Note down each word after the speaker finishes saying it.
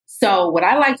So, what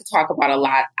I like to talk about a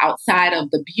lot outside of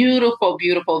the beautiful,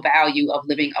 beautiful value of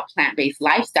living a plant based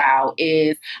lifestyle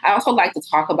is I also like to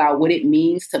talk about what it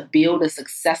means to build a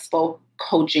successful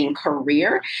coaching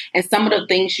career and some of the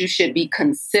things you should be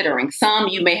considering. Some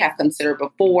you may have considered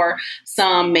before,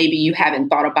 some maybe you haven't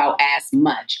thought about as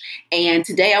much. And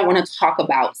today I want to talk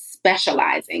about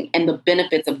specializing and the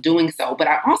benefits of doing so. But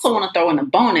I also want to throw in a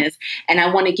bonus and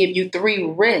I want to give you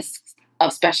 3 risks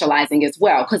of specializing as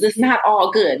well, because it's not all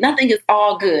good. Nothing is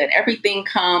all good. Everything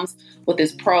comes with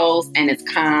its pros and its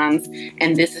cons,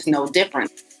 and this is no different.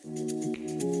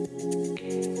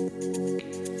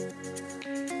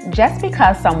 Just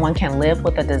because someone can live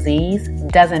with a disease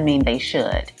doesn't mean they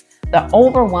should. The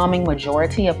overwhelming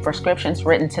majority of prescriptions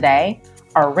written today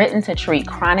are written to treat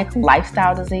chronic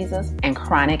lifestyle diseases and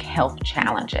chronic health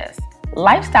challenges.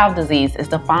 Lifestyle disease is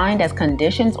defined as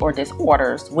conditions or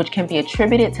disorders which can be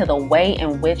attributed to the way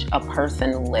in which a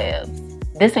person lives.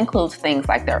 This includes things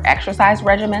like their exercise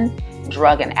regimen,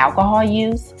 drug and alcohol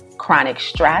use, chronic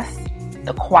stress,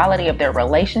 the quality of their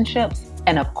relationships,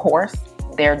 and of course,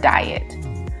 their diet.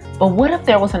 But what if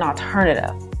there was an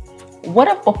alternative? What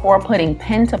if before putting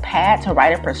pen to pad to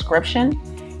write a prescription,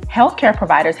 healthcare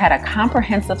providers had a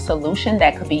comprehensive solution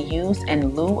that could be used in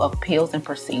lieu of pills and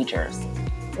procedures?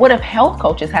 What if health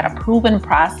coaches had a proven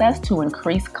process to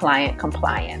increase client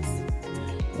compliance?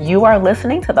 You are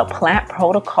listening to the Plant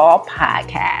Protocol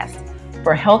Podcast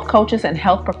for health coaches and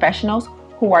health professionals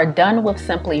who are done with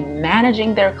simply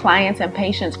managing their clients' and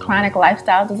patients' chronic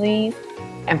lifestyle disease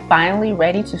and finally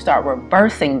ready to start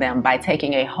reversing them by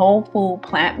taking a whole food,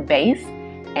 plant-based,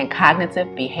 and cognitive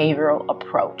behavioral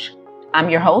approach. I'm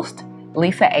your host,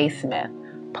 Lisa A. Smith,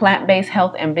 plant-based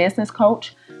health and business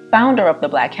coach, founder of the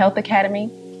Black Health Academy,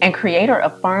 and creator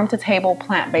of Farm to Table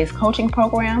Plant-Based Coaching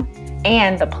Program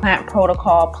and the Plant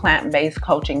Protocol Plant-Based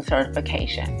Coaching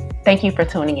Certification. Thank you for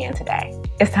tuning in today.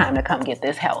 It's time to come get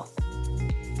this health.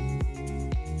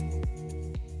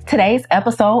 Today's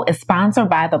episode is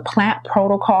sponsored by the Plant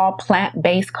Protocol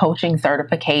Plant-Based Coaching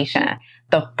Certification,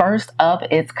 the first of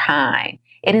its kind.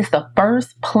 It is the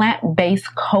first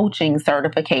plant-based coaching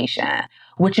certification,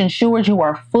 which ensures you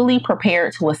are fully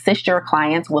prepared to assist your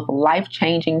clients with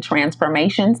life-changing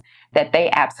transformations that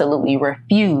they absolutely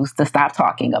refuse to stop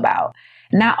talking about.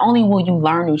 Not only will you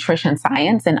learn nutrition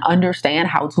science and understand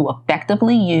how to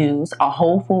effectively use a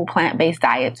whole food plant-based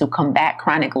diet to combat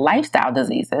chronic lifestyle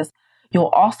diseases, you'll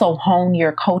also hone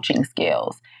your coaching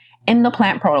skills. In the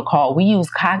Plant Protocol, we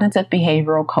use cognitive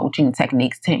behavioral coaching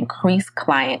techniques to increase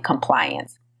client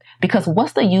compliance. Because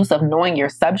what's the use of knowing your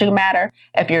subject matter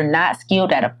if you're not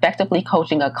skilled at effectively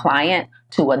coaching a client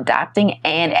to adopting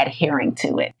and adhering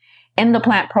to it? In the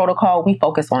Plant Protocol, we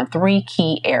focus on 3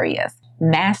 key areas: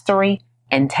 mastery,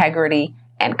 integrity,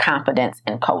 and confidence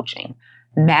in coaching.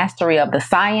 Mastery of the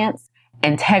science,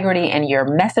 integrity in your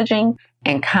messaging,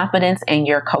 and confidence in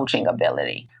your coaching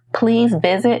ability. Please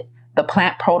visit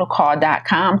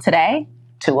theplantprotocol.com today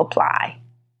to apply.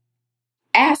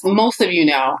 As most of you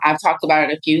know, I've talked about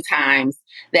it a few times,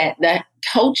 that the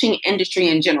coaching industry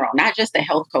in general, not just the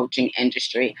health coaching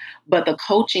industry, but the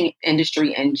coaching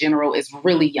industry in general is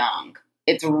really young.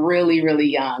 It's really, really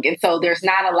young. And so there's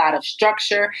not a lot of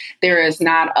structure. There is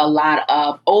not a lot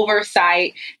of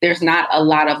oversight. There's not a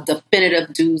lot of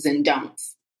definitive do's and don'ts.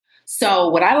 So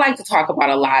what I like to talk about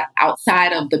a lot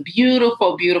outside of the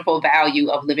beautiful, beautiful value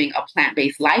of living a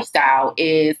plant-based lifestyle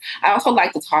is I also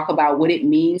like to talk about what it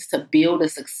means to build a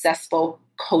successful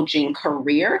coaching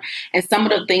career and some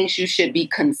of the things you should be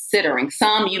considering.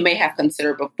 Some you may have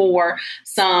considered before,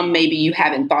 some maybe you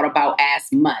haven't thought about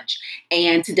as much.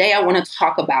 And today I want to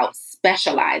talk about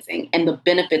specializing and the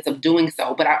benefits of doing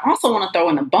so. But I also want to throw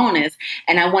in a bonus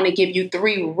and I want to give you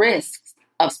 3 risks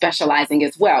of specializing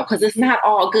as well, because it's not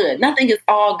all good. Nothing is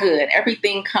all good.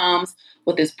 Everything comes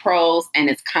with its pros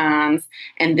and its cons,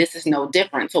 and this is no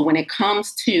different. So when it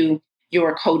comes to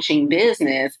your coaching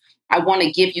business, I want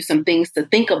to give you some things to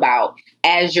think about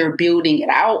as you're building it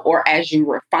out or as you're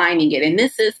refining it. And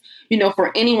this is,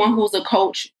 for anyone who's a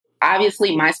coach,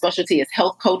 obviously my specialty is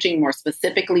health coaching, more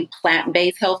specifically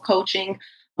plant-based health coaching.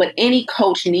 But any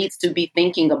coach needs to be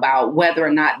thinking about whether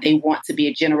or not they want to be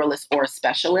a generalist or a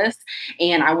specialist.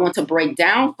 And I want to break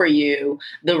down for you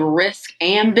the risk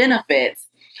and benefits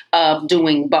of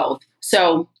doing both.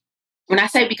 So when I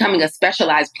say becoming a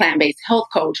specialized plant-based health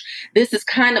coach, this is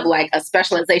kind of like a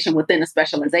specialization within a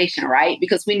specialization, right?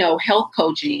 Because we know health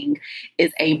coaching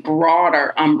is a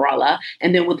broader umbrella.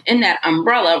 And then within that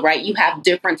umbrella, right, you have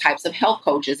different types of health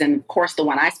coaches. And of course, the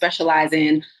one I specialize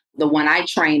in, the one I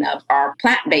train up are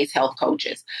plant-based health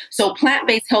coaches. So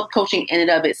plant-based health coaching in and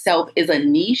of itself is a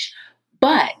niche,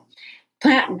 but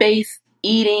plant-based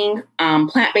eating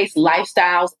plant-based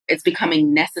lifestyles, it's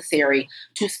becoming necessary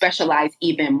to specialize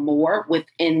even more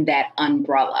within that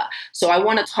umbrella. So I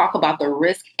want to talk about the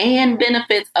risk and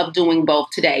benefits of doing both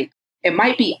today. It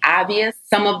might be obvious,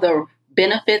 some of the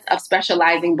benefits of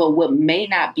specializing, but what may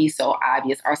not be so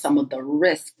obvious are some of the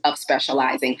risks of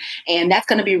specializing. And that's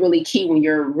going to be really key when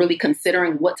you're really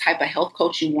considering what type of health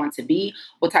coach you want to be,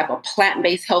 what type of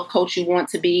plant-based health coach you want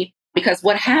to be. Because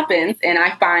what happens, and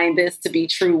I find this to be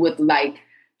true with I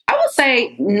would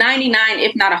say 99,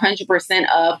 if not 100%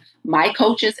 of my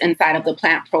coaches inside of the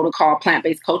Plant Protocol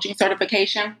plant-based coaching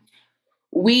certification,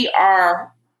 we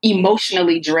are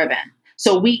emotionally driven.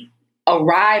 So we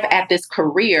arrive at this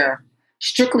career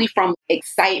strictly from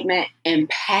excitement and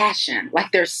passion.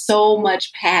 Like there's so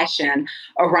much passion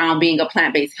around being a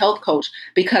plant-based health coach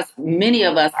because many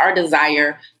of us, our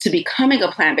desire to becoming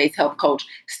a plant-based health coach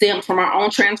stems from our own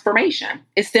transformation.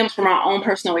 It stems from our own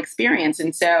personal experience.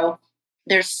 And so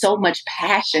there's so much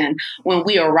passion when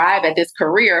we arrive at this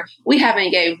career. We haven't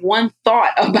gave one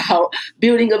thought about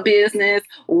building a business,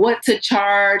 what to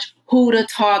charge, who to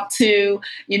talk to,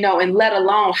 and let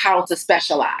alone how to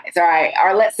specialize, all right?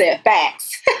 Or let's say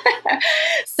facts.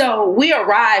 So we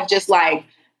arrive just like,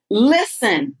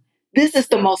 listen, this is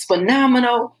the most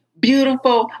phenomenal,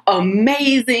 beautiful,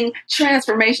 amazing,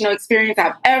 transformational experience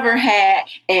I've ever had.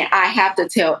 And I have to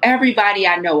tell everybody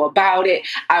I know about it.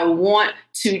 I want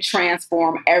to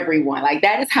transform everyone. Like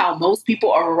that is how most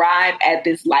people arrive at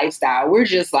this lifestyle. We're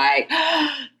just like,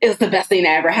 it's the best thing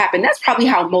that ever happened. That's probably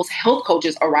how most health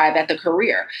coaches arrive at the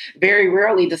career. Very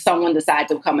rarely does someone decide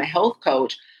to become a health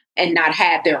coach and not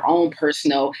have their own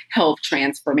personal health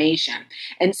transformation.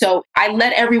 And so I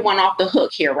let everyone off the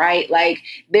hook here, right? Like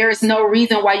there's no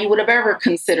reason why you would have ever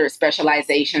considered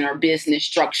specialization or business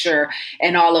structure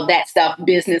and all of that stuff,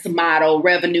 business model,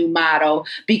 revenue model,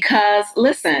 because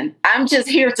listen, I'm just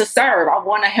here to serve. I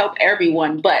want to help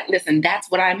everyone. But listen,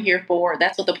 that's what I'm here for.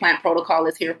 That's what the Plant Protocol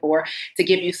is here for, to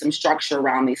give you some structure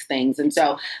around these things. And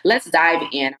so let's dive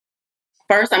in.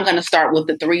 First, I'm going to start with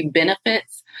the 3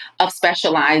 benefits of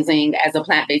specializing as a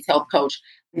plant-based health coach.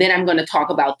 Then I'm going to talk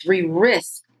about 3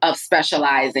 risks of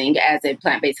specializing as a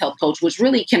plant-based health coach, which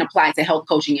really can apply to health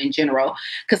coaching in general,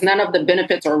 because none of the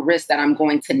benefits or risks that I'm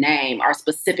going to name are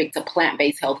specific to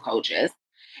plant-based health coaches.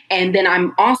 And then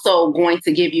I'm also going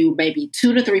to give you maybe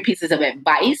 2 to 3 pieces of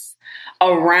advice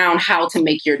around how to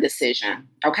make your decision.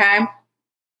 Okay?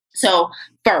 So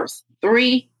first,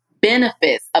 3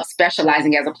 benefits of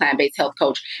specializing as a plant-based health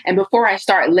coach. And before I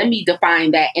start, let me define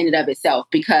that in and of itself,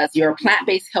 because you're a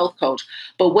plant-based health coach.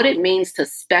 But what it means to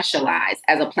specialize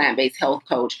as a plant-based health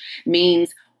coach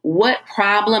means, what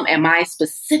problem am I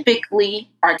specifically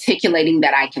articulating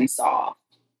that I can solve?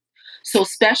 So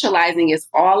specializing is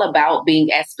all about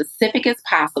being as specific as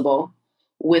possible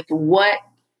with what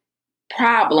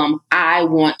problem I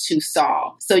want to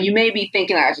solve. So you may be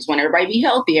thinking, I just want everybody to be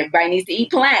healthy. Everybody needs to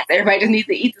eat plants. Everybody just needs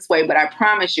to eat this way. But I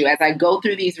promise you, as I go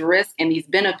through these risks and these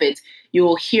benefits, you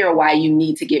will hear why you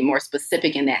need to get more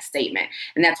specific in that statement.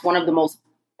 And that's one of the most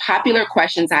popular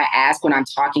questions I ask when I'm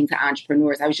talking to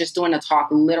entrepreneurs. I was just doing a talk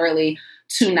literally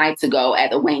 2 nights ago at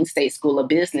the Wayne State School of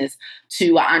Business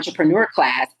to an entrepreneur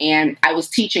class, and I was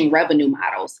teaching revenue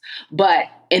models. But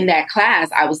in that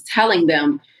class, I was telling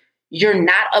them, you're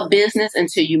not a business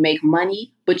until you make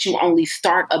money, but you only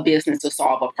start a business to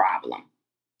solve a problem.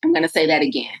 I'm going to say that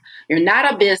again. You're not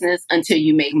a business until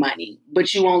you make money,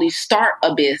 but you only start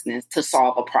a business to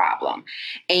solve a problem.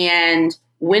 And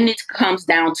when it comes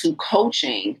down to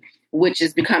coaching, which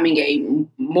is becoming a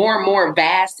more and more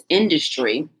vast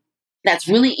industry, that's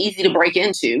really easy to break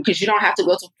into, because you don't have to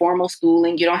go to formal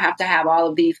schooling. You don't have to have all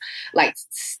of these like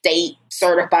state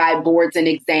certified boards and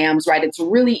exams, right? It's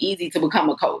really easy to become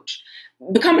a coach.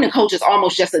 Becoming a coach is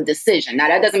almost just a decision. Now,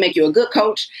 that doesn't make you a good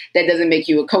coach. That doesn't make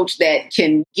you a coach that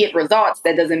can get results.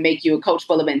 That doesn't make you a coach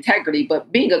full of integrity.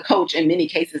 But being a coach in many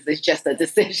cases is just a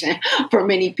decision for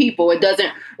many people. It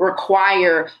doesn't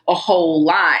require a whole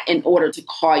lot in order to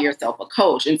call yourself a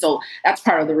coach. And so that's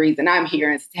part of the reason I'm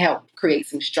here, is to help create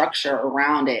some structure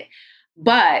around it.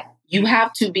 But you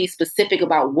have to be specific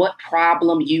about what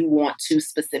problem you want to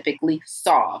specifically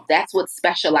solve. That's what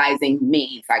specializing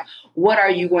means. Like, what are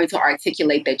you going to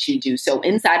articulate that you do? So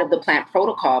inside of the Plant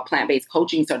Protocol, plant-based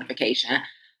coaching certification,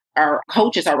 our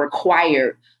coaches are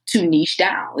required to niche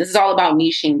down. This is all about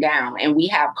niching down. And we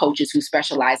have coaches who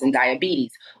specialize in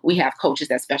diabetes. We have coaches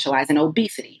that specialize in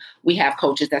obesity. We have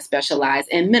coaches that specialize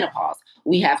in menopause.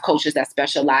 We have coaches that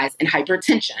specialize in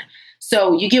hypertension.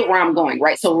 So you get where I'm going,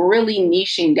 right? So really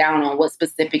niching down on what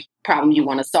specific problem you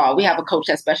want to solve. We have a coach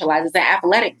that specializes in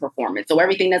athletic performance. So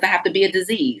everything doesn't have to be a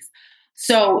disease.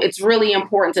 So it's really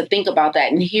important to think about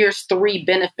that. And here's 3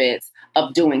 benefits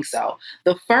of doing so.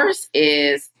 The first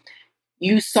is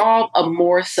you solve a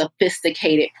more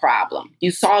sophisticated problem.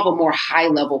 You solve a more high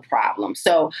level problem.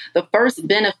 So the first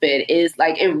benefit is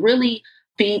like it really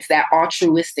feeds that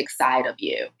altruistic side of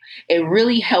you. It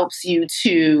really helps you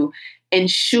to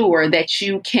ensure that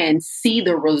you can see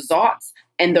the results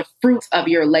and the fruits of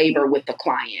your labor with the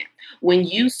client. When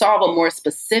you solve a more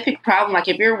specific problem, like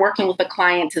if you're working with a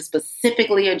client to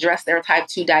specifically address their type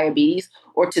 2 diabetes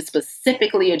or to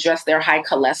specifically address their high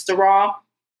cholesterol,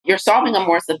 you're solving a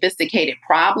more sophisticated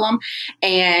problem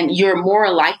and you're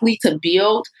more likely to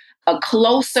build a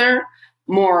closer,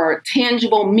 more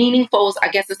tangible, meaningful, I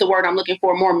guess is the word I'm looking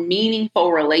for, more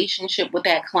meaningful relationship with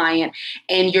that client.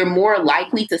 And you're more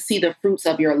likely to see the fruits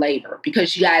of your labor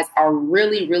because you guys are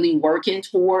really, really working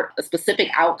toward a specific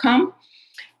outcome.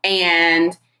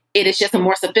 And it is just a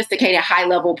more sophisticated, high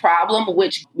level problem,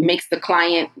 which makes the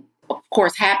client, of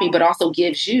course, happy, but also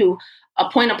gives you a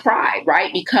point of pride,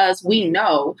 right? Because we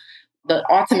know the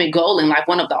ultimate goal in life,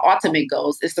 one of the ultimate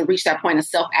goals is to reach that point of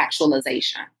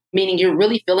self-actualization, meaning you're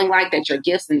really feeling like that your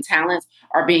gifts and talents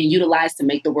are being utilized to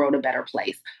make the world a better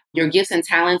place. Your gifts and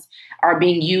talents are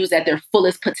being used at their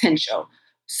fullest potential.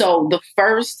 So the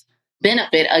first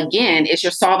benefit, again, is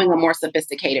you're solving a more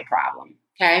sophisticated problem.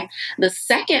 Okay. The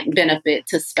second benefit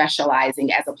to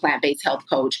specializing as a plant-based health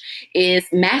coach is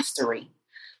mastery.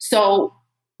 So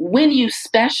when you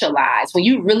specialize, when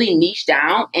you really niche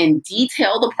down and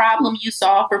detail the problem you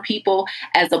solve for people,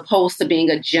 as opposed to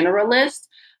being a generalist,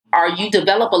 or you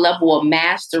develop a level of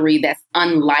mastery that's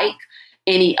unlike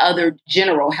any other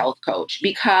general health coach,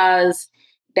 because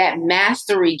that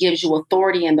mastery gives you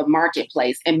authority in the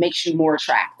marketplace and makes you more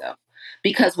attractive.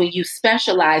 Because when you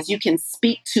specialize, you can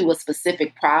speak to a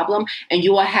specific problem and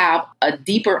you will have a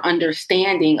deeper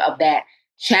understanding of that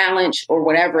challenge or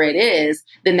whatever it is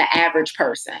than the average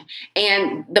person.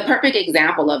 And the perfect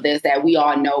example of this that we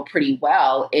all know pretty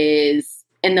well is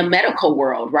in the medical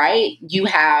world, right? You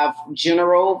have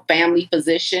general family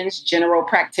physicians, general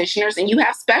practitioners, and you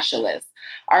have specialists.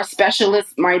 Our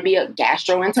specialists might be a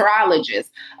gastroenterologist,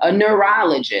 a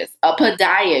neurologist, a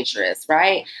podiatrist,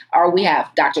 right? Or we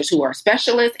have doctors who are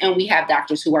specialists and we have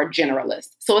doctors who are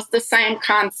generalists. So it's the same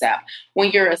concept.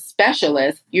 When you're a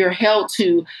specialist, you're held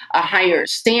to a higher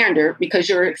standard because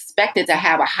you're expected to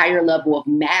have a higher level of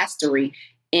mastery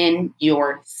in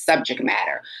your subject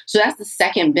matter. So that's the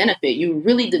second benefit. You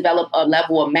really develop a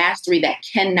level of mastery that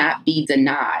cannot be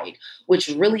denied, which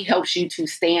really helps you to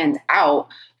stand out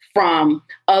from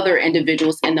other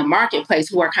individuals in the marketplace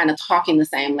who are kind of talking the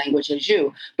same language as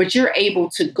you. But you're able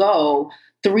to go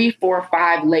 3, 4,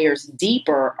 5 layers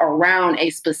deeper around a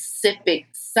specific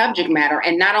subject matter.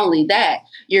 And not only that,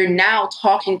 you're now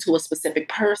talking to a specific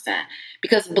person.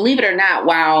 Because believe it or not,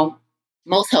 while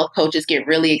most health coaches get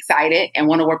really excited and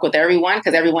want to work with everyone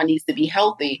because everyone needs to be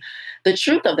healthy, the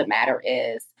truth of the matter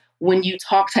is when you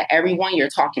talk to everyone, you're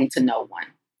talking to no one.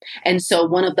 And so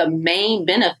one of the main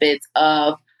benefits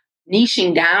of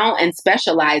niching down and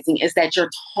specializing is that you're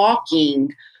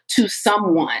talking to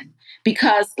someone.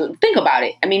 Because think about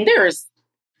it. I mean, there's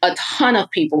a ton of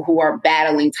people who are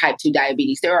battling type 2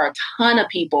 diabetes. There are a ton of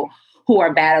people who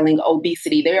are battling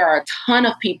obesity. There are a ton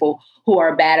of people who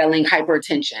are battling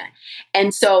hypertension.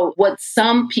 And so what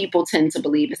some people tend to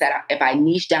believe is that if I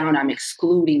niche down, I'm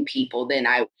excluding people, then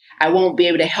I won't be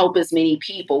able to help as many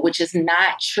people, which is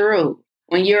not true.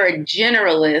 When you're a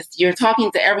generalist, you're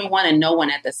talking to everyone and no one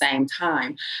at the same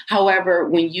time. However,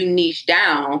 when you niche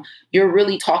down, you're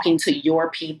really talking to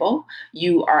your people.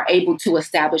 You are able to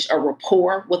establish a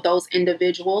rapport with those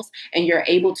individuals, and you're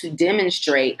able to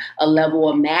demonstrate a level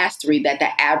of mastery that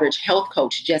the average health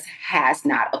coach just has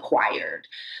not acquired.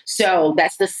 So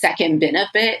that's the second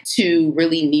benefit to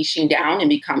really niching down and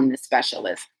becoming a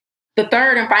specialist. The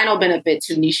third and final benefit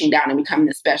to niching down and becoming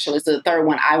a specialist, the third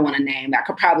one I want to name, I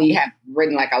could probably have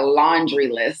written like a laundry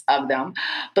list of them.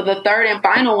 But the third and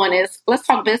final one is, let's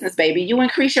talk business, baby. You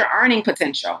increase your earning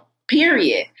potential,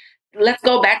 period. Let's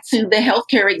go back to the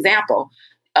healthcare example.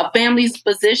 A family's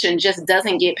physician just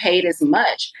doesn't get paid as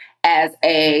much as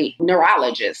a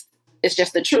neurologist. It's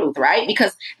just the truth, right?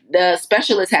 Because the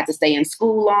specialist had to stay in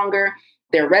school longer.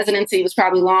 Their residency was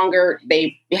probably longer.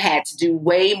 They had to do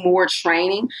way more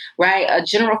training, right? A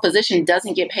general physician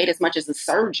doesn't get paid as much as a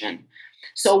surgeon.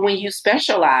 So when you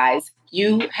specialize,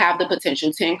 you have the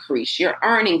potential to increase your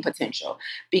earning potential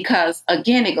because,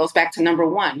 again, it goes back to number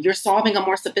one, you're solving a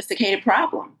more sophisticated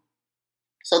problem.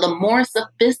 So the more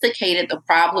sophisticated the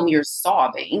problem you're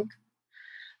solving,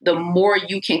 the more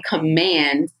you can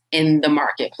command in the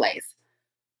marketplace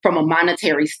from a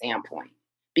monetary standpoint.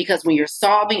 because when you're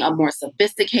solving a more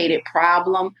sophisticated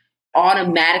problem,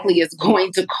 automatically it's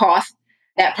going to cost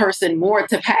that person more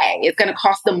to pay. It's going to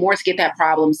cost them more to get that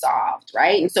problem solved,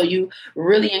 right? And so you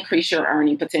really increase your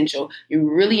earning potential. You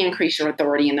really increase your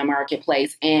authority in the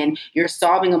marketplace, and you're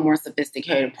solving a more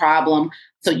sophisticated problem.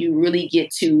 So you really get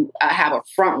to have a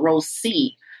front row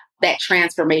seat that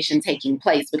transformation taking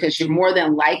place, because you're more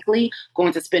than likely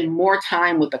going to spend more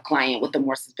time with the client with a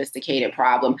more sophisticated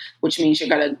problem, which means you're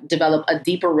going to develop a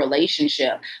deeper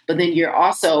relationship, but then you're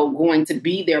also going to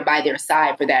be there by their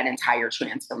side for that entire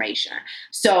transformation.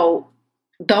 So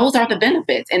those are the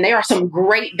benefits, and there are some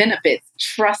great benefits,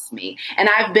 trust me. And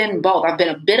I've been both. I've been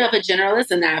a bit of a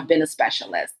generalist and I've been a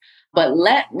specialist. But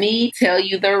let me tell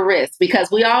you the risk,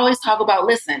 because we always talk about,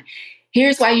 listen,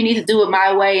 here's why you need to do it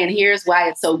my way, and here's why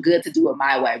it's so good to do it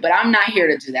my way. But I'm not here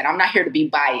to do that. I'm not here to be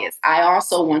biased. I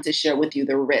also want to share with you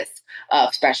the risk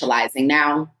of specializing.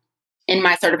 Now, in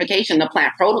my certification, the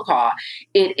plant protocol,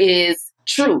 it is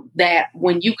true that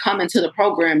when you come into the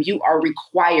program, you are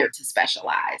required to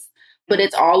specialize. But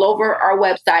it's all over our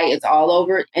website. It's all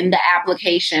over in the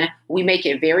application. We make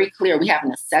it very clear. We have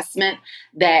an assessment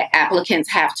that applicants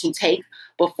have to take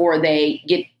before they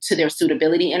get to their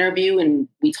suitability interview. And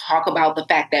we talk about the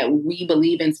fact that we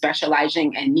believe in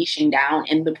specializing and niching down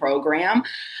in the program.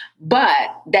 But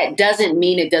that doesn't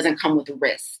mean it doesn't come with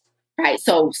risk, right?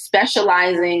 So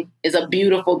specializing is a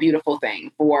beautiful, beautiful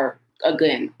thing for,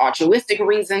 again, altruistic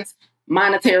reasons,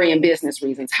 monetary and business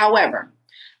reasons. However,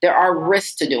 there are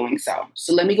risks to doing so.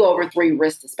 So let me go over 3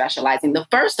 risks to specializing. The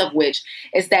first of which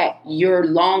is that you're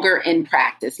longer in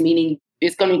practice, meaning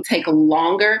it's going to take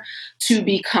longer to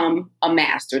become a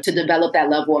master, to develop that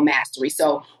level of mastery.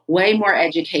 So way more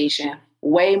education,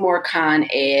 way more con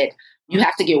ed. You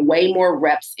have to get way more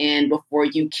reps in before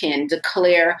you can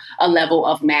declare a level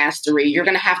of mastery. You're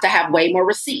going to have way more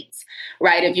receipts,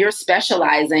 right? If you're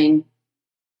specializing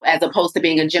as opposed to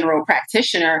being a general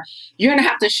practitioner, you're going to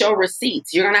have to show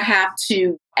receipts. You're going to have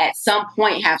to, at some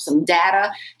point, have some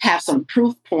data, have some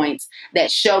proof points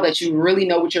that show that you really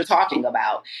know what you're talking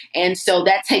about. And so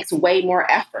that takes way more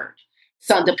effort.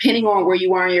 So depending on where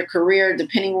you are in your career,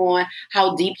 depending on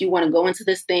how deep you want to go into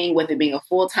this thing, with it being a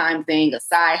full-time thing, a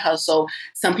side hustle,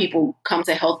 some people come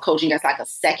to health coaching as like a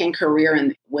second career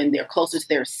and when they're closer to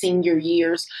their senior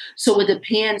years. So it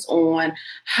depends on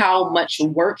how much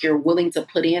work you're willing to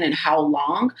put in and how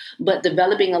long. But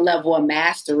developing a level of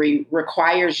mastery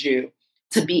requires you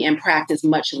to be in practice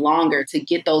much longer, to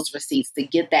get those receipts, to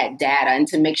get that data, and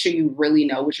to make sure you really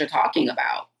know what you're talking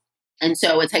about. And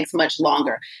so it takes much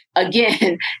longer.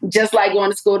 Again, just like going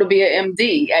to school to be an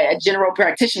MD, a general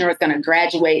practitioner is going to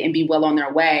graduate and be well on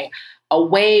their way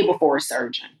way before a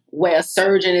surgeon, where a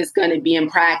surgeon is going to be in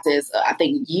practice, I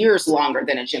think, years longer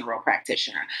than a general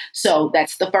practitioner. So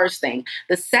that's the first thing.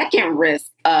 The second risk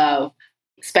of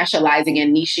specializing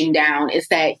and niching down is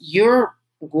that you're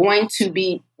going to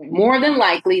be, more than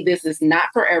likely, this is not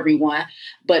for everyone,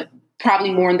 but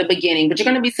probably more in the beginning, but you're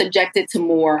going to be subjected to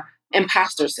more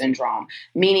imposter syndrome,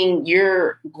 meaning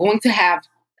you're going to have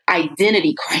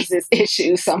identity crisis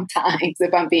issues sometimes,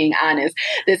 if I'm being honest.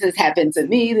 This has happened to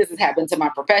me. This has happened to my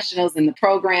professionals in the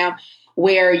program,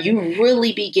 where you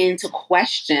really begin to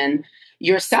question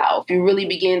yourself. You really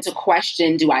begin to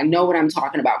question, do I know what I'm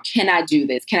talking about? Can I do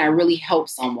this? Can I really help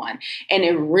someone? And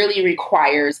it really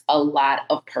requires a lot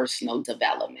of personal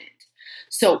development.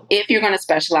 So if you're going to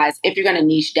specialize, if you're going to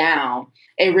niche down,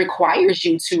 it requires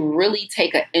you to really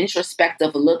take an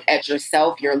introspective look at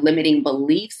yourself, your limiting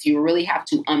beliefs. You really have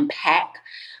to unpack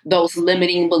those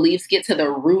limiting beliefs, get to the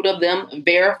root of them,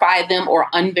 verify them or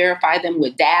unverify them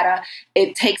with data.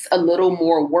 It takes a little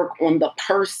more work on the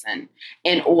person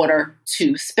in order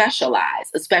to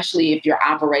specialize, especially if you're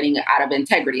operating out of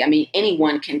integrity. I mean,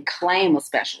 anyone can claim a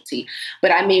specialty,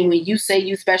 but I mean, when you say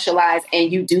you specialize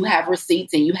and you do have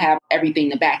receipts and you have everything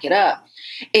to back it up,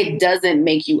 it doesn't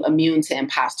make you immune to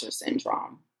imposter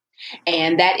syndrome.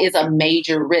 And that is a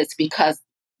major risk, because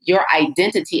your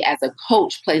identity as a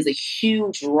coach plays a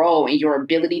huge role in your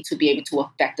ability to be able to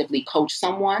effectively coach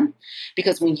someone.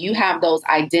 Because when you have those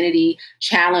identity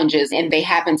challenges, and they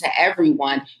happen to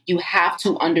everyone, you have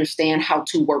to understand how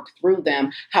to work through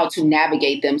them, how to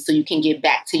navigate them, so you can get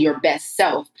back to your best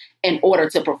self in order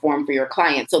to perform for your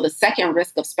client. So the second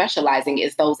risk of specializing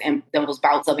is those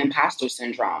bouts of imposter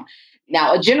syndrome.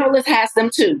 Now, a generalist has them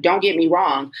too, don't get me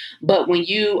wrong. But when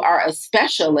you are a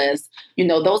specialist,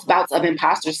 those bouts of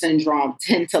imposter syndrome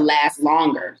tend to last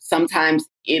longer. Sometimes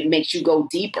it makes you go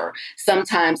deeper.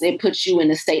 Sometimes it puts you in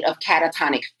a state of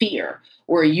catatonic fear,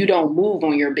 where you don't move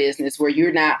on your business, where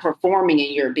you're not performing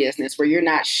in your business, where you're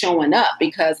not showing up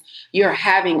because you're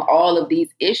having all of these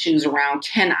issues around,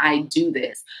 can I do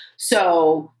this?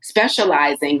 So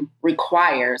specializing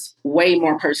requires way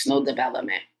more personal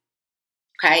development.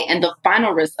 Okay. And the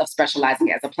final risk of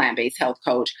specializing as a plant-based health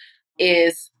coach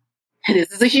is,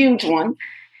 this is a huge one,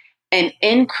 an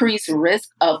increased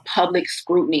risk of public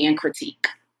scrutiny and critique.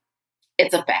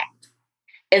 It's a fact.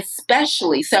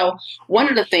 Especially, so one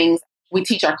of the things we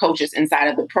teach our coaches inside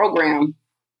of the program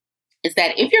is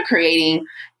that if you're creating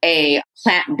a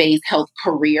plant-based health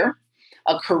career,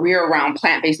 a career around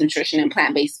plant-based nutrition and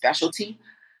plant-based specialty,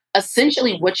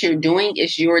 essentially what you're doing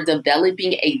is you're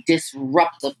developing a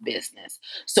disruptive business.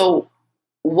 So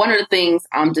one of the things,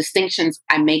 distinctions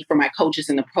I make for my coaches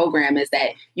in the program is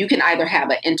that you can either have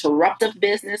an interruptive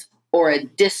business or a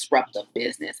disruptive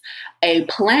business. A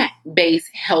plant-based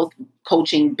health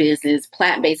coaching business,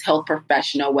 plant-based health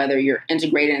professional, whether you're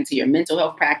integrated into your mental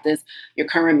health practice, your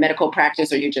current medical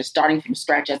practice, or you're just starting from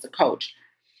scratch as a coach.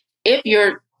 If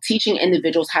you're teaching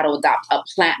individuals how to adopt a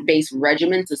plant-based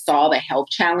regimen to solve a health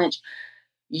challenge,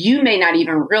 you may not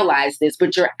even realize this,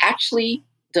 but you're actually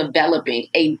developing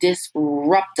a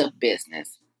disruptive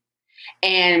business.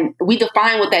 And we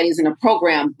define what that is in the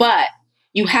program, but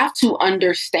you have to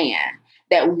understand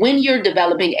that when you're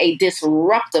developing a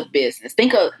disruptive business,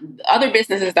 think of other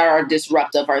businesses that are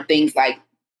disruptive are things like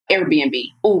Airbnb,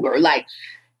 Uber, like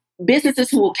businesses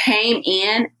who came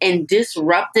in and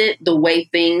disrupted the way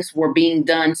things were being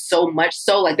done so much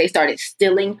so, like they started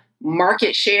stealing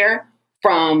market share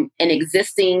from an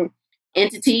existing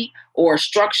entity or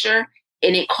structure,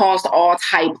 and it caused all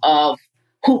type of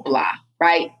hoopla,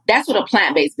 right? That's what a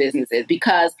plant-based business is,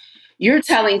 because you're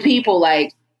telling people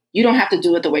like, you don't have to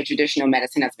do it the way traditional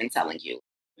medicine has been telling you.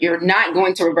 You're not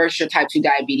going to reverse your type 2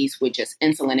 diabetes with just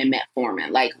insulin and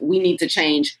metformin. Like, we need to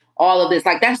change all of this.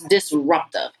 Like, that's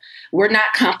disruptive. We're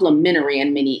not complementary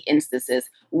in many instances.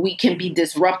 We can be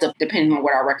disruptive depending on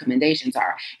what our recommendations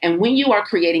are. And when you are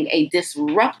creating a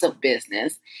disruptive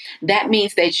business, that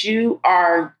means that you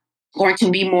are going to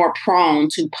be more prone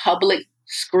to public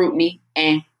scrutiny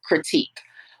and critique,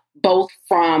 both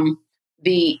from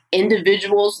the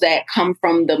individuals that come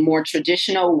from the more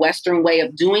traditional Western way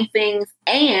of doing things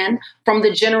and from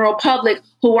the general public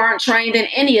who aren't trained in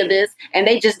any of this and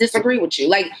they just disagree with you.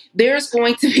 Like, there's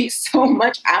going to be so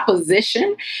much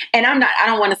opposition. And I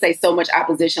don't want to say so much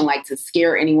opposition like to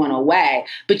scare anyone away,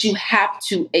 but you have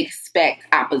to expect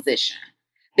opposition.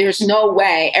 There's no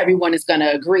way everyone is going to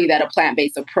agree that a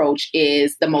plant-based approach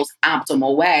is the most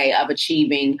optimal way of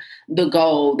achieving the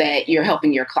goal that you're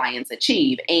helping your clients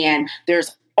achieve. And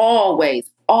there's always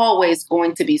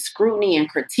going to be scrutiny and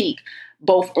critique,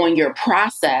 both on your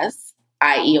process,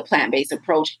 i.e. a plant-based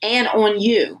approach, and on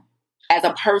you as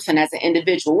a person, as an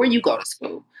individual, where you go to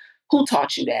school, who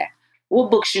taught you that,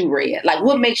 what books you read, like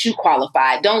what makes you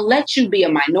qualified. Don't let you be a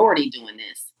minority doing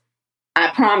this. I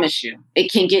promise you,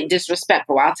 it can get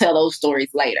disrespectful. I'll tell those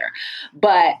stories later.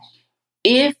 But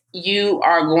if you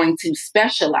are going to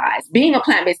specialize, being a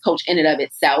plant-based coach in and of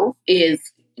itself is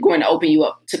going to open you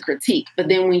up to critique. But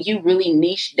then when you really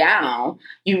niche down,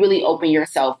 you really open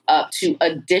yourself up to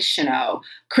additional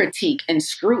critique and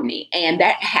scrutiny. And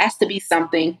that has to be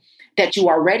something that you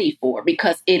are ready for,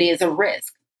 because it is a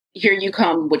risk. Here you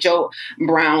come with your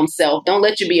brown self. Don't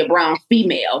let you be a brown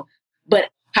female. But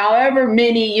however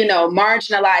many,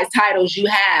 marginalized titles you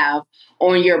have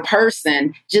on your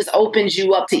person just opens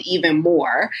you up to even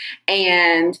more.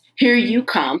 And here you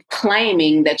come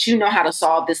claiming that you know how to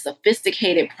solve this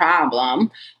sophisticated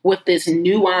problem with this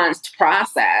nuanced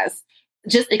process.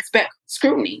 Just expect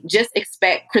scrutiny. Just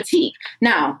expect critique.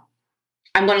 Now,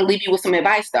 I'm going to leave you with some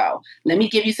advice, though. Let me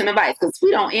give you some advice, because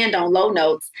we don't end on low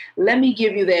notes. Let me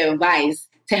give you the advice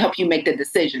to help you make the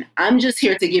decision. I'm just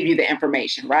here to give you the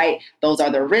information, right? Those are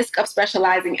the risks of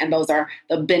specializing and those are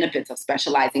the benefits of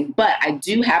specializing. But I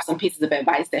do have some pieces of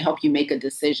advice to help you make a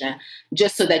decision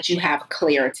just so that you have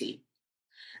clarity.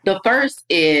 The first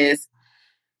is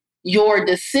your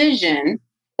decision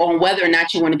on whether or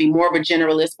not you want to be more of a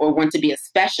generalist or want to be a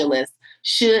specialist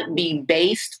should be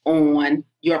based on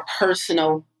your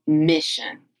personal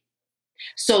mission.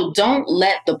 So don't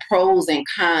let the pros and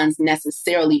cons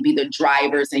necessarily be the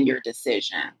drivers in your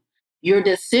decision. Your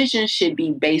decision should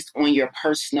be based on your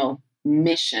personal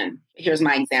mission. Here's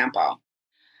my example.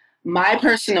 My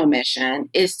personal mission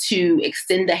is to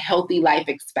extend the healthy life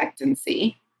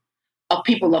expectancy of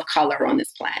people of color on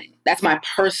this planet. That's my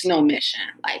personal mission.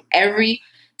 Like, every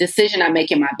decision I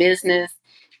make in my business,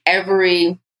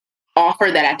 every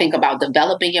offer that I think about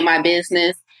developing in my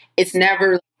business, it's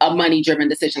never a money-driven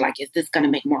decision. Like, is this going to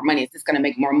make more money? Is this going to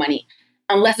make more money?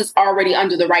 unless it's already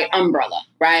under the right umbrella,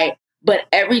 right? But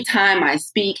every time I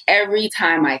speak, every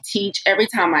time I teach, every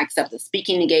time I accept a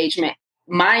speaking engagement,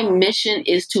 my mission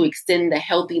is to extend the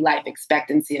healthy life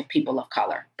expectancy of people of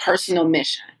color, personal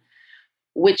mission,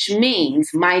 which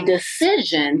means my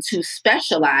decision to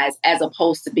specialize as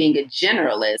opposed to being a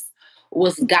generalist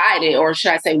was guided, or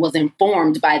should I say, was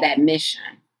informed by that mission.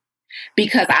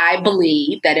 Because I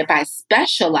believe that if I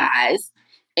specialize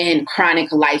in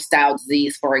chronic lifestyle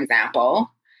disease, for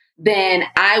example, then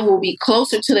I will be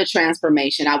closer to the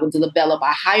transformation. I will develop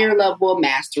a higher level of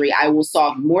mastery. I will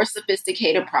solve more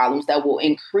sophisticated problems that will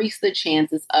increase the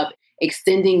chances of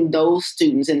extending those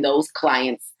students and those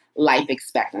clients' life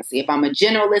expectancy. If I'm a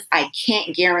generalist, I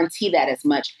can't guarantee that as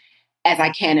much as I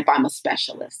can if I'm a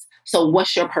specialist. So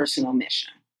what's your personal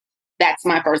mission? That's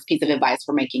my first piece of advice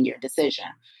for making your decision.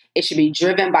 It should be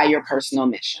driven by your personal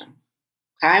mission.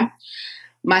 Okay?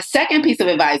 My second piece of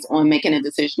advice on making a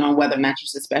decision on whether or not you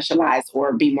should specialize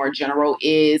or be more general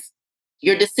is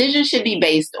your decision should be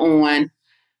based on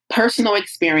personal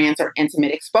experience or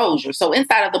intimate exposure. So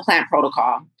inside of the plant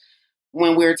protocol,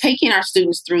 when we're taking our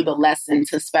students through the lesson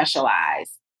to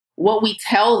specialize, what we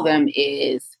tell them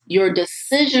is your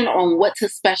decision on what to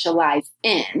specialize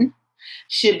in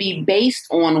should be based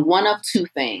on one of two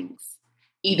things,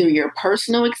 either your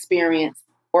personal experience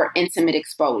or intimate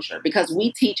exposure, because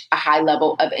we teach a high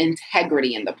level of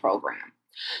integrity in the program.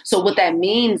 So what that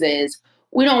means is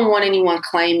we don't want anyone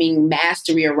claiming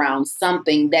mastery around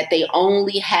something that they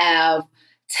only have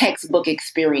textbook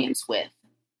experience with.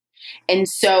 And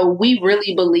so we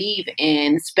really believe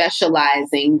in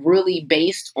specializing really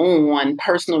based on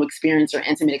personal experience or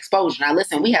intimate exposure. Now,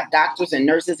 listen, we have doctors and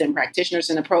nurses and practitioners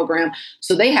in the program,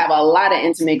 so they have a lot of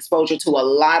intimate exposure to a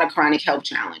lot of chronic health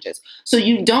challenges. So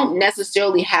you don't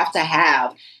necessarily have to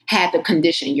have had the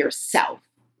condition yourself.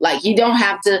 Like, you don't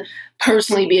have to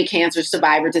personally be a cancer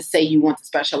survivor to say you want to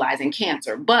specialize in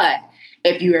cancer. But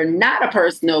if you're not a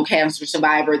personal cancer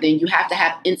survivor, then you have to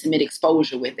have intimate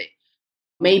exposure with it.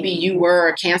 Maybe you were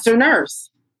a cancer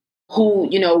nurse who,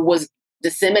 was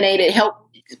disseminated,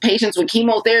 helped patients with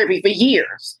chemotherapy for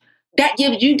years. That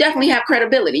gives you definitely have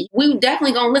credibility. We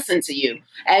definitely gonna listen to you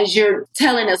as you're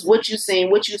telling us what you've seen,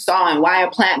 what you saw, and why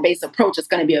a plant-based approach is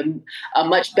going to be a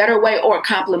much better way or a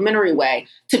complementary way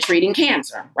to treating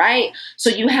cancer, right?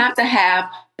 So you have to have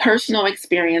personal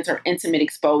experience or intimate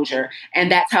exposure,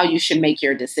 and that's how you should make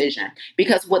your decision.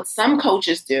 Because what some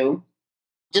coaches do,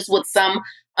 just what some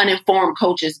uninformed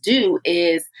coaches do,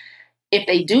 is if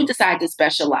they do decide to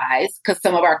specialize, because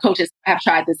some of our coaches have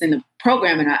tried this in the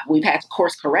program and we've had to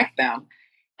course correct them.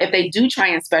 If they do try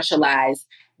and specialize,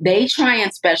 they try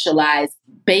and specialize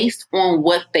based on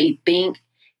what they think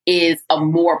is a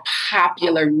more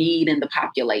popular need in the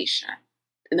population.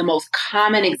 And the most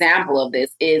common example of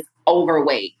this is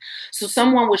overweight. So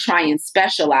someone would try and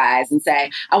specialize and say,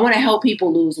 I want to help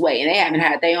people lose weight. And they haven't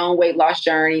had their own weight loss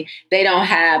journey. They don't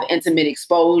have intimate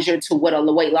exposure to what a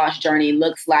weight loss journey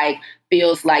looks like,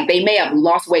 feels like. They may have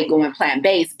lost weight going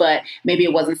plant-based, but maybe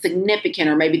it wasn't significant,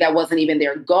 or maybe that wasn't even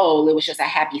their goal. It was just a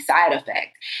happy side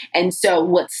effect. And so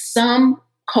what some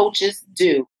coaches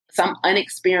do, some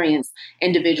unexperienced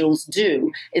individuals do,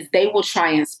 is they will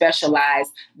try and specialize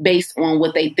based on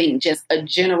what they think just a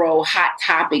general hot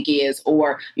topic is,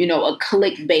 or, a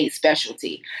clickbait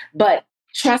specialty. But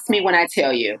trust me when I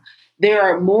tell you, there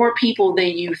are more people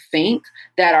than you think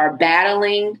that are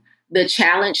battling the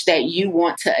challenge that you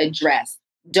want to address.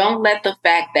 Don't let the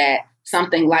fact that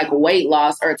something like weight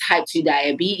loss or type 2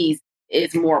 diabetes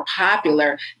is more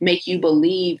popular make you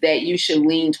believe that you should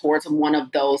lean towards one of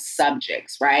those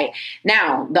subjects, right?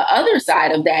 Now, the other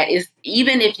side of that is,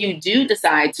 even if you do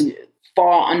decide to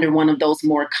fall under one of those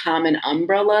more common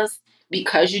umbrellas,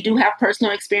 because you do have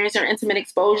personal experience or intimate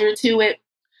exposure to it,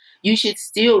 you should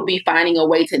still be finding a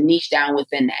way to niche down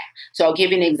within that. So I'll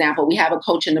give you an example. We have a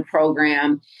coach in the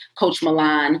program, Coach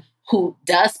Milan, who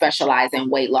does specialize in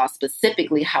weight loss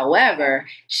specifically. However,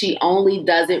 she only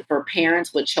does it for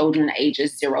parents with children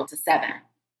ages 0 to 7,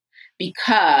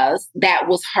 because that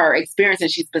was her experience.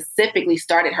 And she specifically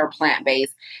started her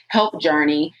plant-based health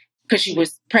journey because she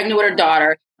was pregnant with her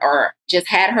daughter, or just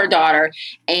had her daughter.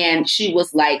 And she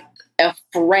was like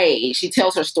afraid. She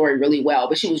tells her story really well,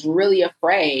 but she was really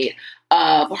afraid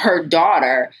of her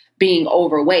daughter being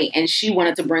overweight. And she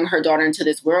wanted to bring her daughter into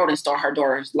this world and start her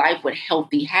daughter's life with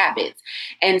healthy habits.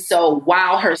 And so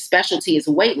while her specialty is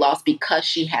weight loss, because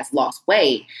she has lost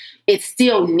weight, it's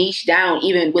still niche down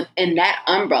even within that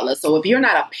umbrella. So if you're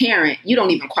not a parent, you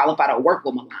don't even qualify to work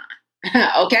with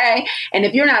Milan. Okay? And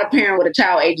if you're not a parent with a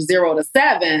child age 0 to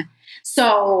 7,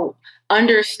 so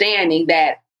understanding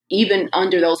that even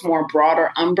under those more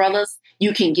broader umbrellas,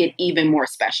 you can get even more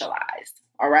specialized.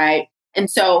 All right. And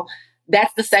so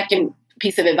that's the second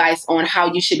piece of advice on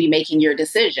how you should be making your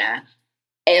decision.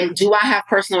 And do I have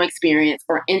personal experience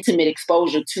or intimate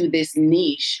exposure to this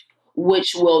niche,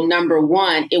 which will, number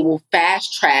one, it will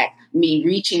fast track me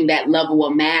reaching that level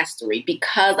of mastery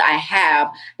because I have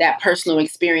that personal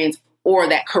experience or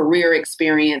that career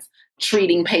experience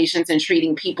treating patients and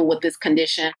treating people with this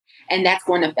condition. And that's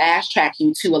going to fast track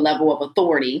you to a level of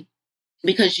authority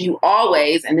because you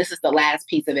always, and this is the last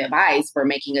piece of advice for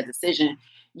making a decision,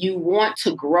 you want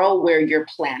to grow where you're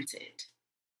planted.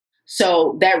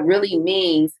 So that really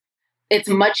means it's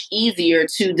much easier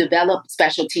to develop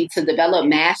specialty, to develop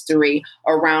mastery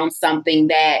around something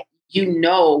that you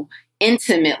know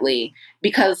intimately.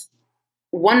 Because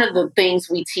one of the things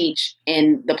we teach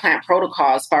in the plant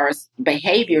protocol as far as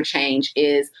behavior change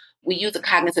is we use a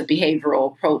cognitive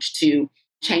behavioral approach to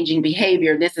changing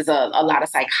behavior. This is a lot of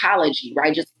psychology,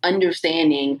 right? Just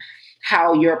understanding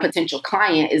how your potential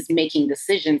client is making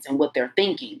decisions and what they're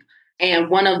thinking. And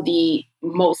one of the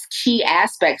most key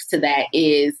aspects to that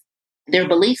is their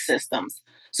belief systems.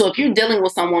 So if you're dealing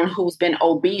with someone who's been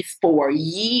obese for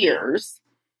years,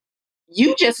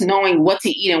 you just knowing what to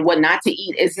eat and what not to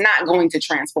eat is not going to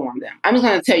transform them. I'm just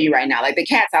going to tell you right now, like the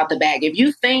cat's out the bag. If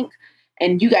you think,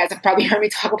 and you guys have probably heard me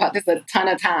talk about this a ton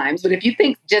of times, but if you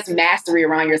think just mastery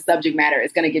around your subject matter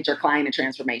is going to get your client a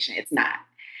transformation, it's not.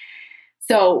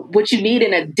 So what you need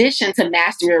in addition to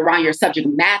mastery around your subject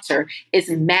matter is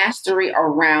mastery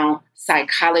around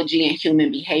psychology and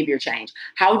human behavior change.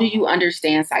 How do you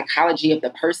understand psychology of the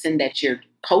person that you're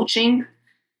coaching,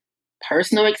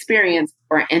 personal experience,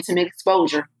 or intimate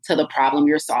exposure to the problem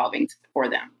you're solving for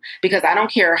them? Because I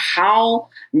don't care how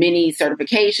many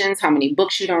certifications, how many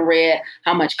books you done read,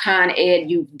 how much con ed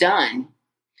you've done.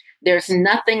 There's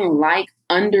nothing like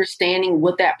understanding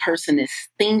what that person is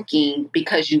thinking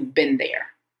because you've been there.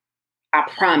 I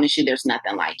promise you there's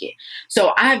nothing like it.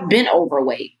 So I've been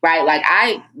overweight, right? Like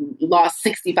I lost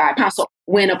 65 pounds. So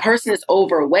when a person is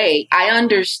overweight, I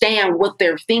understand what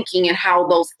they're thinking and how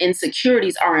those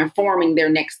insecurities are informing their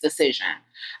next decision.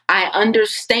 I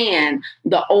understand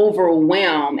the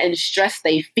overwhelm and stress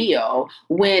they feel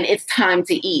when it's time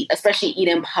to eat, especially eat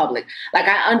in public. Like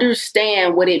I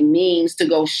understand what it means to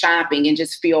go shopping and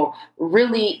just feel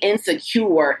really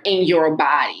insecure in your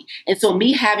body. And so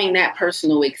me having that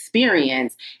personal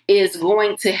experience is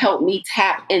going to help me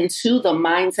tap into the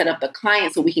mindset of the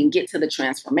client so we can get to the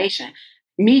transformation.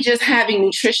 Me just having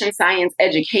nutrition science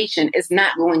education is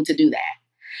not going to do that.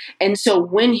 And so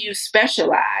when you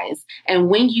specialize and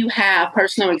when you have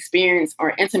personal experience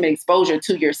or intimate exposure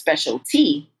to your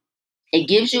specialty, it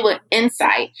gives you an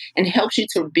insight and helps you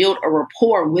to build a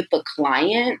rapport with the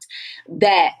client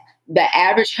that the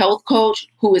average health coach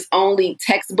who is only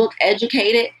textbook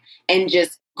educated and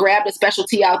just grabbed a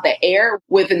specialty out the air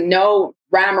with no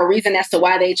rhyme or reason as to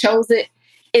why they chose it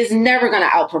is never going to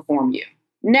outperform you.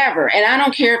 Never. And I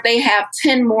don't care if they have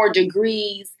 10 more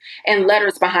degrees and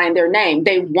letters behind their name.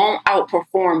 They won't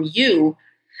outperform you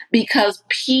because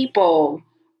people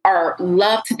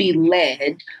love to be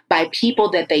led by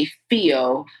people that they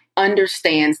feel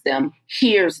understands them,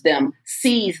 hears them,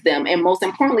 sees them, and most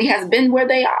importantly, has been where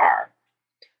they are.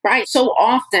 Right? So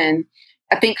often,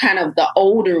 I think kind of the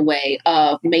older way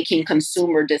of making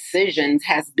consumer decisions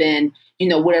has been,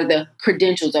 what are the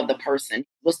credentials of the person?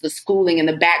 What's the schooling and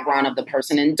the background of the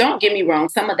person? And don't get me wrong,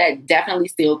 some of that definitely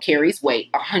still carries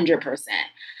weight, 100%.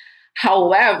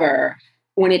 However,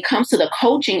 when it comes to the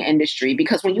coaching industry,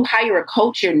 because when you hire a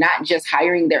coach, you're not just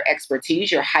hiring their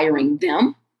expertise, you're hiring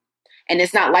them. And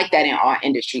it's not like that in our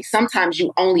industry. Sometimes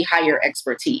you only hire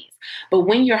expertise. But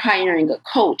when you're hiring a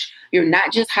coach, you're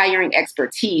not just hiring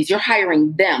expertise, you're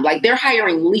hiring them. Like they're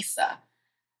hiring Lisa,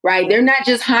 right? They're not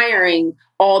just hiring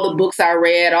all the books I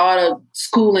read, all the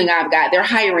schooling I've got. They're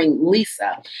hiring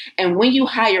Lisa. And when you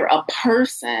hire a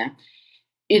person,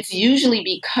 it's usually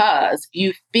because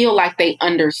you feel like they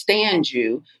understand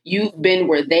you. You've been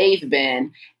where they've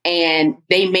been, and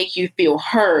they make you feel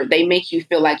heard. They make you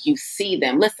feel like you see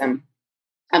them. Listen,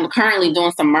 I'm currently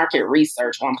doing some market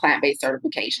research on plant-based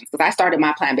certifications because I started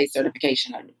my plant-based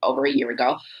certification over a year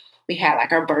ago. We had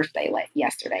like our birthday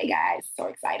yesterday, guys. So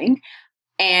exciting.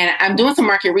 And I'm doing some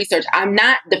market research. I'm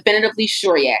not definitively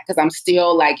sure yet because I'm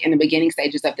still like in the beginning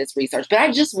stages of this research. But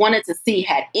I just wanted to see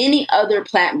had any other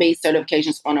plant-based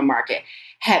certifications on the market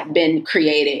had been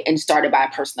created and started by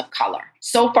a person of color.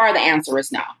 So far, the answer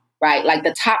is no, right? Like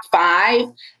the top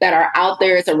 5 that are out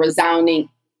there is a resounding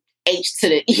H to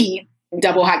the E,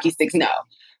 double hockey sticks, no.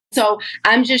 So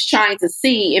I'm just trying to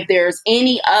see if there's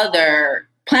any other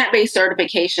plant-based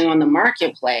certification on the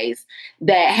marketplace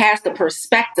that has the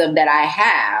perspective that I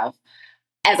have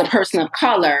as a person of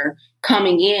color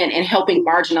coming in and helping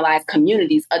marginalized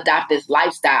communities adopt this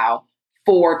lifestyle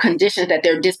for conditions that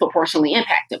they're disproportionately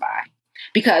impacted by.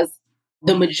 Because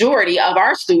the majority of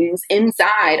our students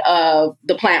inside of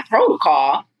the plant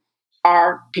protocol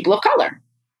are people of color.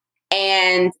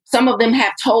 And some of them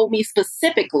have told me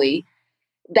specifically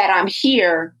that I'm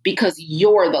here because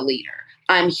you're the leader.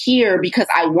 I'm here because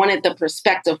I wanted the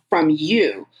perspective from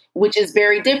you, which is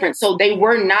very different. So they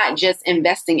were not just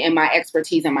investing in my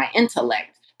expertise and my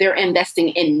intellect. They're investing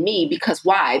in me because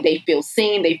why? They feel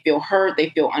seen, they feel heard, they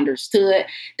feel understood,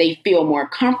 they feel more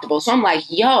comfortable. So I'm like,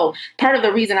 yo, part of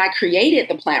the reason I created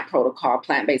the plant protocol,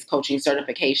 plant-based coaching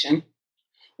certification,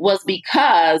 was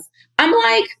because I'm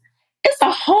like, it's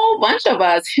a whole bunch of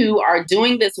us who are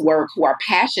doing this work, who are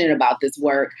passionate about this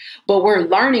work, but we're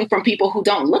learning from people who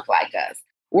don't look like us.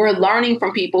 We're learning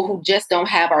from people who just don't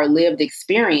have our lived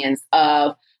experience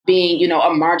of being, a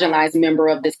marginalized member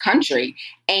of this country.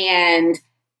 And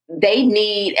they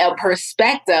need a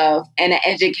perspective and an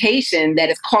education that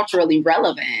is culturally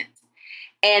relevant.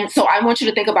 And so I want you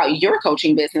to think about your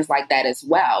coaching business like that as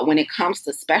well. When it comes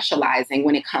to specializing,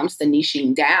 when it comes to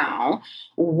niching down,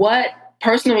 what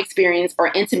personal experience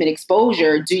or intimate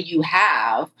exposure do you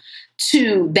have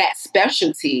to that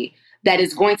specialty that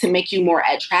is going to make you more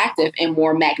attractive and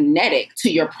more magnetic to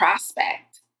your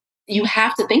prospect? You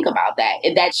have to think about that.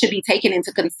 And that should be taken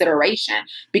into consideration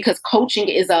because coaching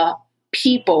is a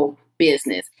people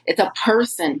business. It's a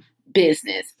person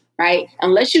business, right?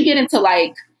 Unless you get into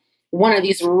like one of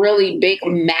these really big,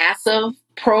 massive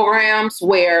programs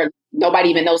where nobody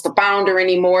even knows the founder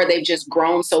anymore. They've just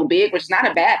grown so big, which is not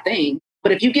a bad thing.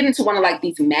 But if you get into one of like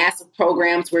these massive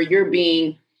programs where you're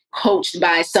being coached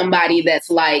by somebody that's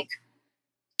like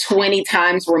 20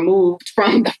 times removed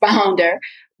from the founder,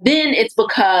 then it's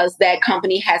because that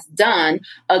company has done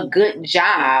a good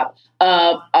job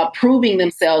of proving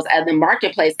themselves at the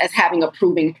marketplace as having a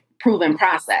proven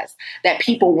process that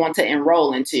people want to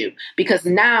enroll into, because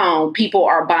now people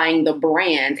are buying the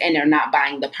brand and they're not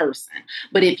buying the person.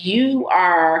 But if you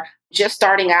are just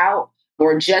starting out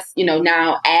or just,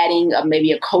 now adding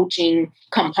maybe a coaching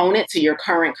component to your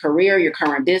current career, your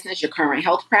current business, your current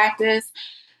health practice,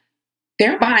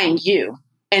 they're buying you.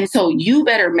 And so you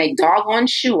better make doggone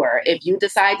sure if you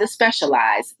decide to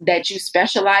specialize that you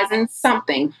specialize in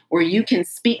something where you can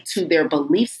speak to their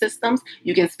belief systems,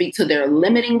 you can speak to their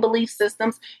limiting belief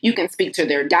systems, you can speak to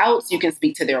their doubts, you can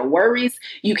speak to their worries,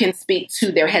 you can speak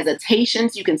to their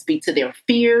hesitations, you can speak to their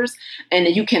fears, and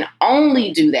you can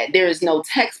only do that. There is no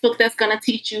textbook that's going to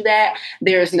teach you that.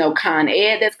 There is no Con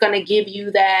Ed that's going to give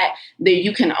you that.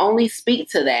 You can only speak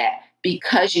to that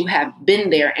because you have been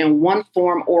there in one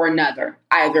form or another.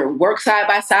 Either work side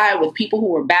by side with people who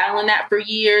were battling that for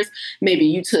years. Maybe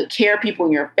you took care of people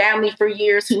in your family for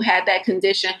years who had that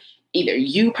condition. Either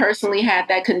you personally had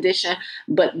that condition,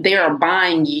 but they're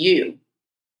buying you.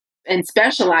 And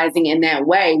specializing in that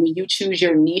way, when you choose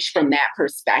your niche from that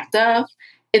perspective,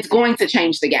 it's going to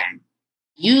change the game.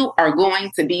 You are going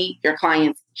to be your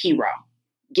client's hero.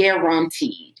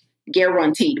 Guaranteed.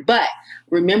 But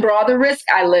remember all the risks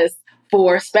I list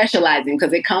for specializing,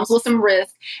 because it comes with some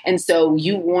risk. And so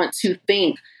you want to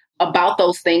think about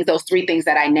those things, those three things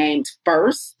that I named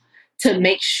first, to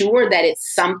make sure that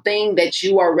it's something that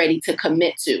you are ready to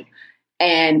commit to.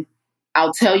 And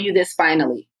I'll tell you this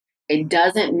finally, it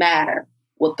doesn't matter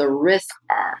what the risks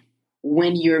are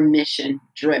when you're mission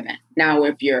driven. Now,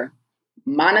 if you're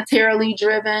monetarily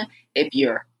driven, if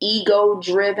you're ego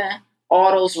driven,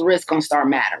 all those risks gonna start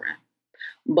mattering.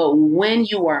 But when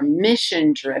you are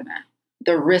mission driven,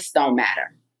 the risks don't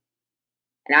matter.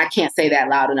 And I can't say that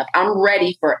loud enough. I'm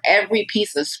ready for every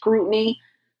piece of scrutiny,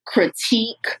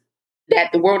 critique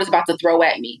that the world is about to throw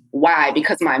at me. Why?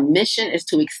 Because my mission is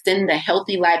to extend the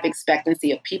healthy life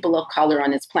expectancy of people of color on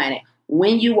this planet.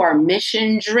 When you are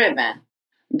mission driven,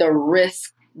 the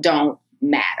risks don't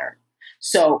matter.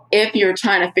 So if you're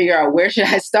trying to figure out where should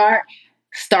I start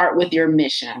with your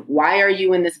mission. Why are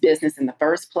you in this business in the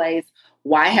first place?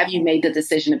 Why have you made the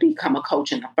decision to become a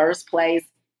coach in the first place?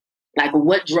 Like,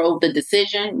 what drove the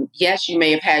decision? Yes, you may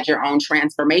have had your own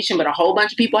transformation, but a whole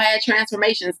bunch of people had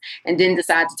transformations and didn't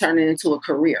decide to turn it into a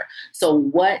career. So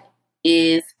what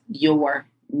is your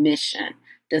mission?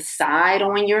 Decide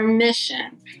on your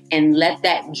mission and let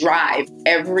that drive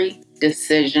every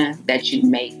decision that you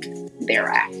make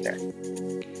thereafter.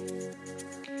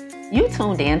 You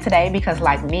tuned in today because,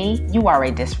 like me, you are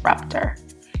a disruptor.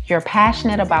 You're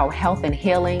passionate about health and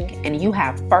healing, and you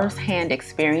have firsthand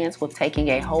experience with taking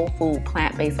a whole food,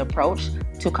 plant-based approach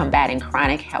to combating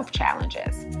chronic health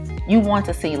challenges. You want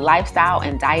to see lifestyle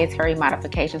and dietary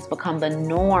modifications become the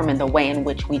norm in the way in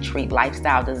which we treat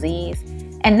lifestyle disease,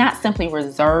 and not simply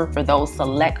reserved for those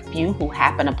select few who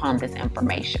happen upon this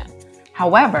information.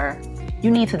 However,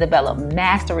 you need to develop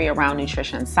mastery around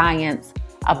nutrition science,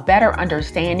 a better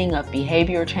understanding of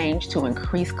behavior change to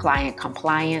increase client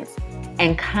compliance,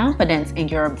 and confidence in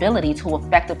your ability to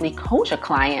effectively coach a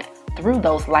client through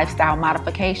those lifestyle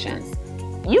modifications.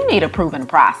 You need a proven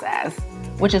process,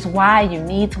 which is why you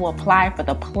need to apply for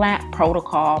the Plant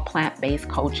Protocol Plant-Based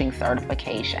Coaching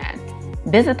Certification.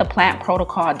 Visit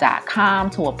theplantprotocol.com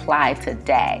to apply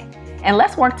today. And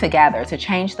let's work together to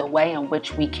change the way in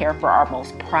which we care for our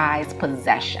most prized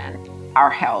possession, our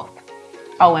health.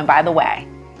 Oh, and by the way,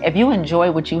 if you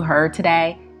enjoy what you heard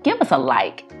today, give us a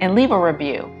like and leave a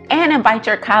review, and invite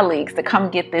your colleagues to come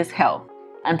get this help.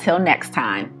 Until next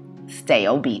time, stay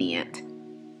obedient.